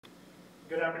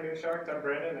Good afternoon, Sharks. I'm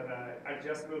Brandon, and I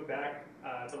just moved back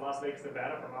to Las Vegas,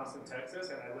 Nevada from Austin, Texas,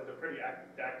 and I lived a pretty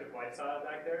active lifestyle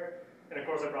back there. And of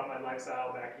course, I brought my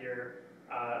lifestyle back here.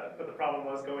 But the problem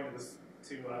was going to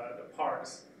the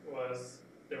parks was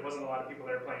there wasn't a lot of people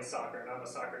there playing soccer, and I'm a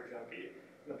soccer junkie.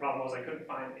 And the problem was I couldn't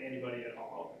find anybody at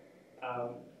all.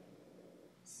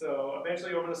 So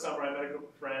eventually, over the summer, I met a group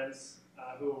of friends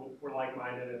who were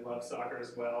like-minded and loved soccer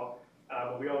as well.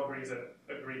 But we all agreed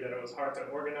that it was hard to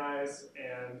organize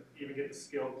and even get the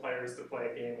skilled players to play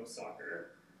a game of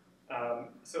soccer.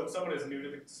 So if someone is new to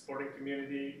the sporting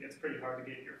community, it's pretty hard to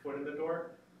get your foot in the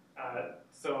door.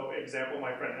 So example,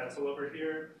 my friend Edsel over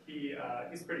here,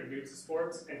 he's pretty new to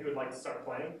sports and he would like to start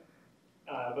playing.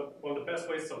 But one of the best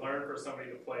ways to learn for somebody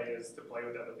to play is to play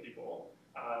with other people.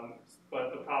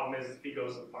 But the problem is if he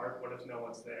goes to the park, what if no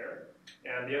one's there?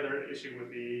 And the other issue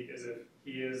would be is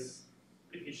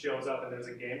if he shows up and there's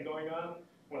a game going on,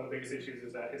 one of the biggest issues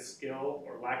is that his skill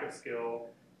or lack of skill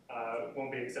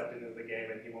won't be accepted into the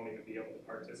game and he won't even be able to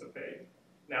participate.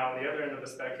 Now, on the other end of the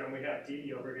spectrum, we have Dee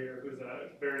Dee over here, who's a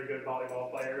very good volleyball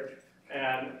player,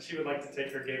 and she would like to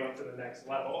take her game up to the next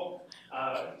level.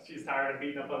 She's tired of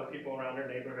beating up other people around her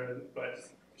neighborhood, but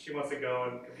she wants to go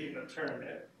and compete in a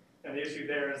tournament. And the issue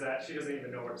there is that she doesn't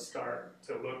even know where to start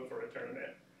to look for a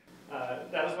tournament.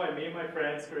 That is why me and my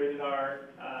friends created our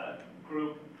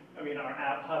our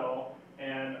app Huddle,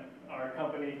 and our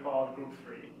company called Group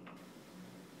Free.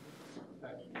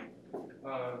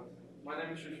 Hi. My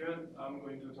name is Xuxuan. I'm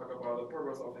going to talk about the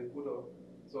purpose of the Huddle.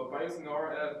 So by using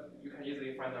our app, you can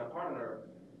easily find a partner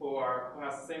who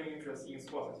has the same interest in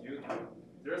sports as you do.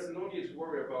 There's no need to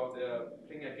worry about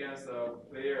playing against a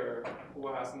player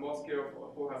who has more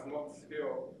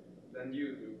skill than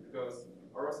you do, because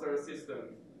our service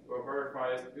system will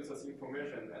verify users'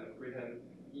 information and create an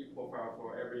e-profile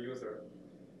for every user.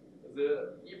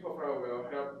 The e-profile will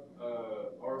help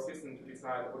our system to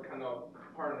decide what kind of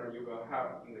partner you will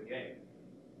have in the game.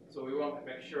 So we want to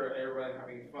make sure everyone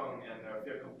having fun and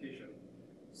fair competition.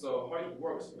 So how it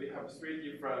works, we have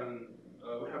different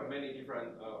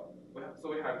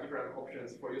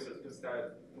options for users to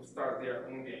start their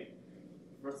own game.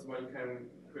 First one, you can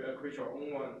create your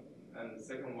own one, and the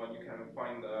second one, you can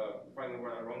find the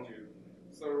one around you.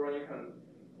 Third one, you can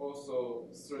also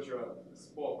search a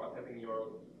sport by typing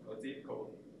your zip code,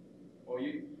 or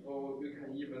you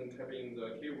can even type in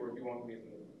the keyword you want to use.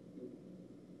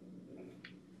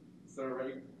 So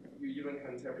you even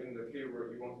can type in the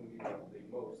keyword you want to use the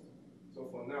most. So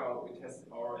for now, we test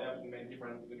our app in many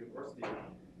different universities.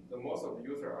 The most of the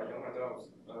users are young adults.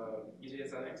 It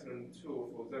is an excellent tool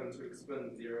for them to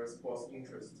expand their sports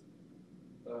interest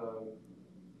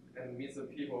and meet the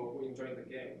people who enjoy the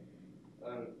game.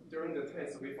 During the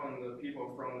test, we found the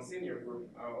people from the senior group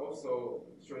are also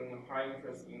showing high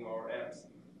interest in our apps,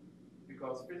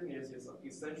 because fitness is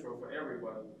essential for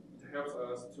everyone. It helps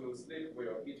us to sleep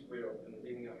well, eat well, and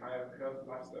live a healthy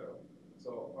lifestyle.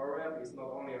 So our app is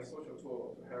not only a social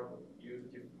tool to help you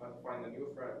to find a new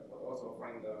friend, but also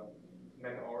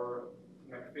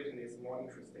make fitness more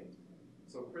interesting.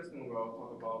 So Kristen will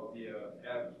talk about the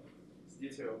app's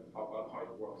detail about how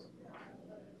it works.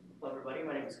 Hello everybody,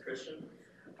 my name is Christian.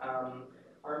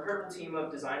 Our incredible team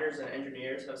of designers and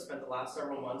engineers have spent the last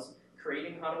several months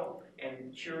creating Huddle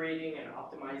and curating and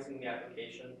optimizing the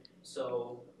application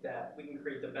so that we can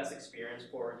create the best experience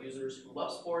for users who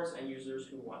love sports and users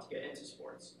who want to get into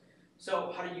sports.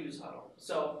 So how to use Huddle?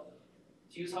 So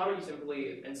to use Huddle, you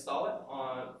simply install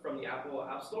it from the Apple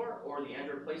App Store or the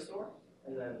Android Play Store,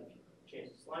 and then change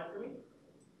the slide for me.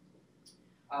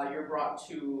 You're brought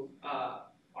to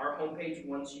our homepage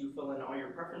once you fill in all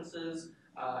your preferences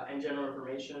and general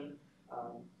information.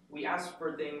 We ask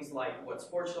for things like what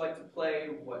sports you like to play,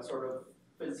 what sort of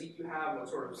physique you have, what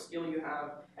sort of skill you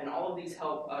have, and all of these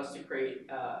help us to create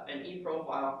an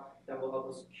e-profile that will help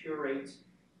us curate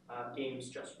games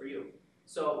just for you.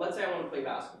 So let's say I want to play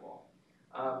basketball.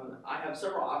 I have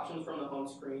several options from the home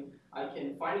screen. I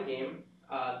can find a game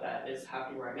that is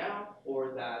happening right now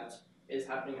or that is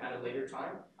happening at a later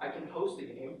time. I can host a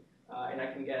game, and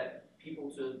I can get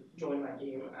people to join my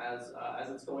game as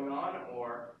it's going on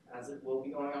or as it will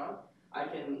be going on. I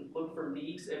can look for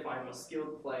leagues if I'm a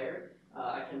skilled player.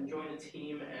 I can join a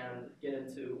team and get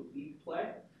into league play.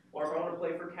 Or if I want to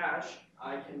play for cash,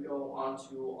 I can go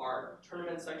onto our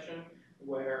tournament section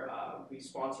where we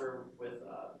sponsor with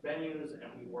venues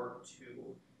and we work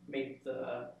to make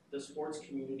the sports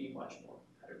community much more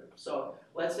competitive. So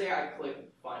let's say I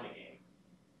click Find a Game.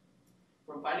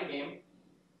 From Find a Game,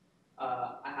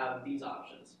 I have these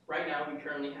options. Right now, we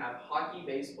currently have hockey,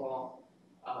 baseball,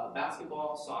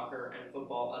 basketball, soccer, and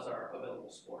football as our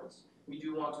available sports. We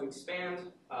do want to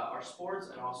expand our sports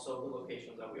and also the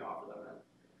locations that we offer them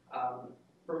in.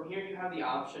 From here, you have the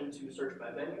option to search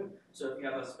by venue. So if you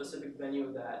have a specific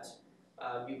venue that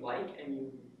you like and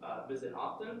you visit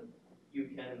often, you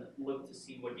can look to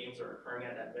see what games are occurring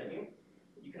at that venue.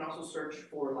 You can also search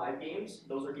for live games.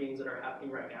 Those are games that are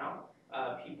happening right now.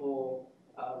 People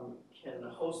can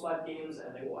host live games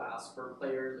and they will ask for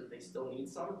players if they still need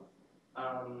some.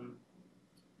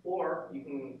 Or you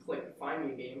can click Find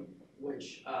Me a Game,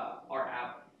 which our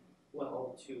app will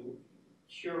help to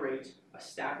curate a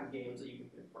stack of games that you can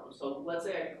pick from. So let's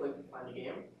say I click Find a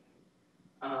Game,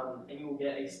 and you will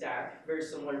get a stack very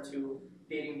similar to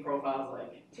dating profiles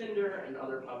like Tinder and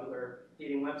other popular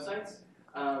dating websites.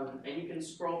 And you can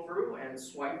scroll through and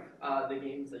swipe the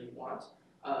games that you want.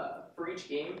 For each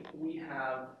game, we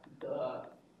have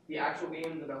the actual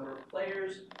game, the number of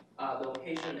players, the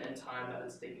location and time that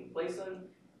it's taking place in,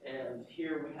 and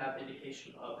here we have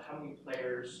indication of how many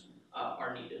players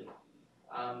are needed.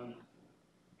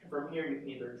 From here, you can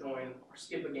either join or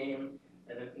skip a game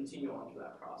and then continue on to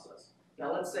that process.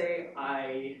 Now, let's say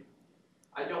I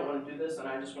don't want to do this and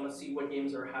I just want to see what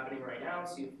games are happening right now,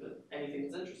 see if anything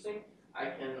is interesting. I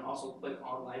can also click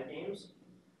on live games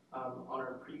on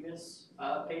our previous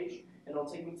page, and it'll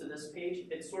take me to this page.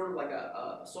 It's sort of like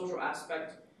a social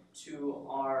aspect to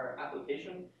our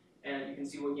application, and you can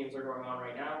see what games are going on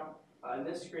right now. In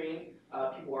this screen,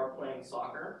 people are playing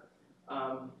soccer.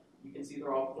 You can see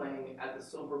they're all playing at the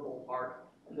Silver Bowl Park,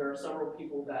 and there are several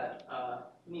people that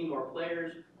need more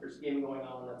players. There's a game going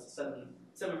on that's 7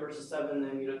 versus 7.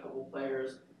 They need a couple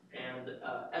players, and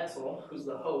Etzel, who's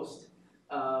the host,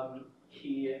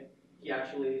 he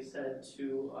actually said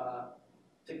to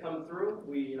come through.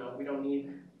 We don't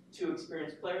need 2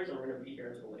 experienced players, and we're going to be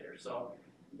here until later. So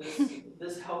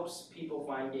this helps people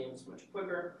find games much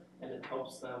quicker, and it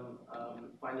helps them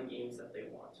find the games that they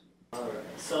want. Alright,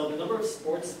 so the number of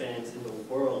sports fans in the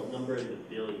world number in the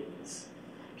billions.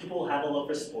 People have a love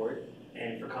for sport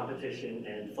and for competition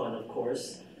and fun, of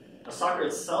course. Now, soccer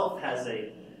itself has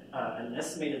an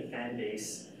estimated fan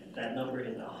base that number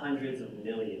in the hundreds of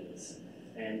millions.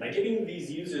 And by giving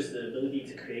these users the ability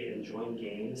to create and join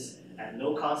games at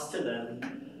no cost to them,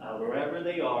 wherever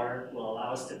they are, will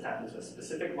allow us to tap into a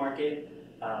specific market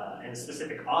and a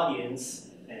specific audience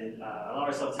and allow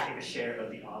ourselves to take a share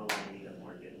of the online meetup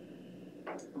market.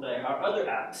 There are other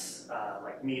apps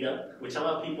like Meetup, which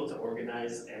allow people to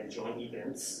organize and join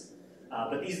events.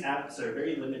 But these apps are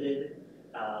very limited.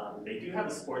 They do have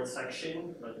a sports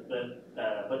section, but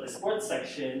the sports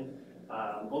section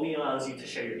only allows you to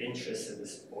share your interests in the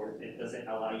sport. It doesn't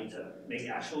allow you to make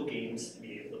actual games to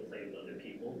be able to play with other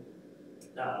people.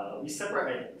 We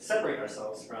separate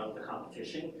ourselves from the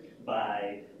competition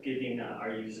by giving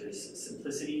our users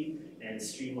simplicity and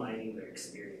streamlining their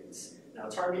experience. Now,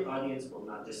 target audience will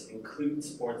not just include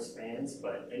sports fans,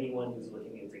 but anyone who's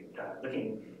looking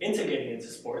into getting into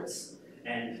sports,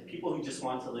 and people who just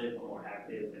want to live a more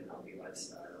active and healthy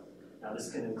lifestyle. Now,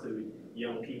 this can include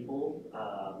young people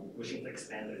wishing to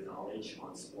expand their knowledge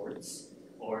on sports,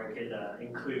 or it could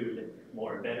include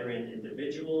more veteran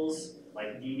individuals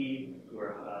like Didi,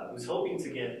 who's hoping to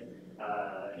get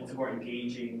into more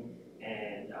engaging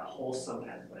and wholesome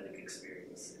athletic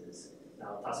experiences.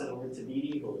 Now, I'll toss it over to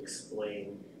Didi, who will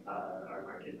explain our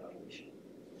market evaluation.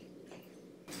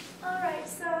 Alright,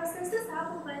 so since this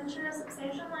app will venture a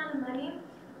substantial amount of money,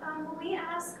 we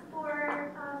ask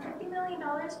for $50 million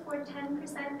for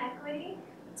 10% equity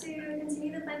to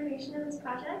continue the valuation of this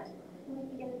project. And we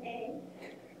can get an A.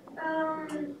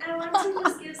 I want to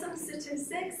just give some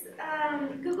statistics.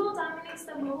 Google dominates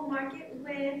the mobile market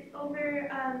with over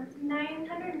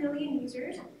 900 million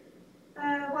users,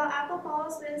 while Apple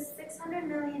follows with 600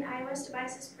 million iOS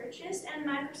devices purchased, and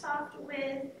Microsoft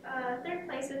with third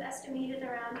place with estimated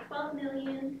around 12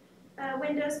 million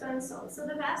Windows phones sold. So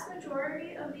the vast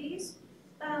majority of these,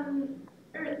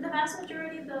 the vast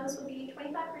majority of those will be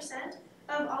 25%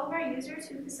 of all of our users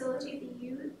who facilitate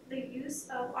the use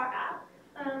of our app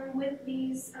with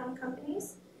these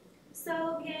companies.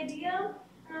 So the idea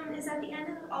is at the end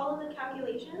of all of the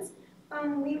calculations,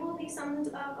 we will be summed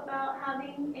up about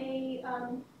having a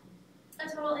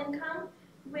total income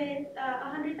with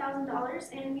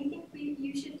 $100,000, and we think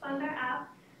you should fund our app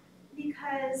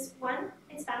because 1,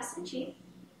 it's fast and cheap.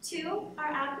 2, our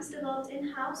app is developed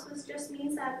in-house, which just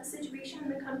means that the situation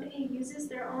the company uses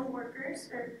their own workers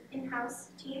or in-house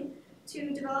team to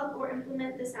develop or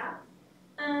implement this app.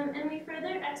 And we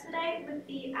further expedite with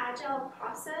the agile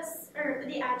process, or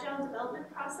the agile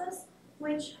development process,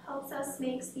 which helps us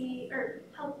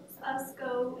helps us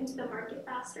go into the market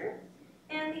faster.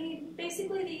 And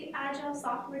basically the agile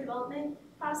software development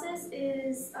process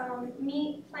is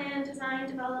meet, plan, design,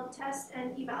 develop, test,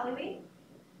 and evaluate.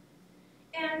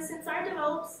 And since our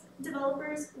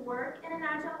developers work in an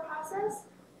agile process,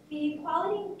 the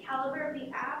quality and caliber of the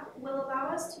app will allow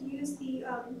us to use the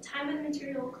time and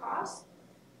material cost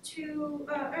to,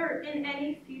 or in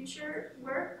any future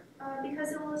work,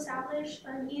 because it will establish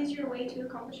an easier way to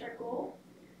accomplish our goal.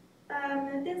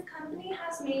 This company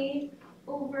has made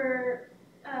over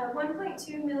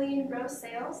 1.2 million gross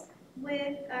sales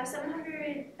with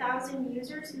 700,000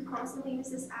 users who constantly use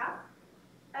this app.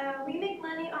 We make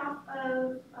money off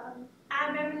of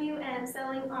ad revenue and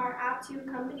selling our app to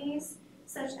companies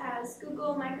such as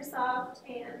Google, Microsoft,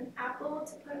 and Apple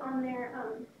to put on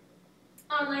their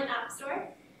online app store.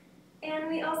 And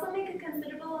we also make a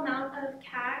considerable amount of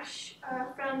cash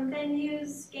from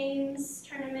venues, games,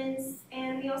 tournaments,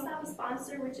 and we also have a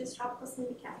sponsor, which is Tropical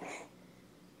Smoothie Cafe.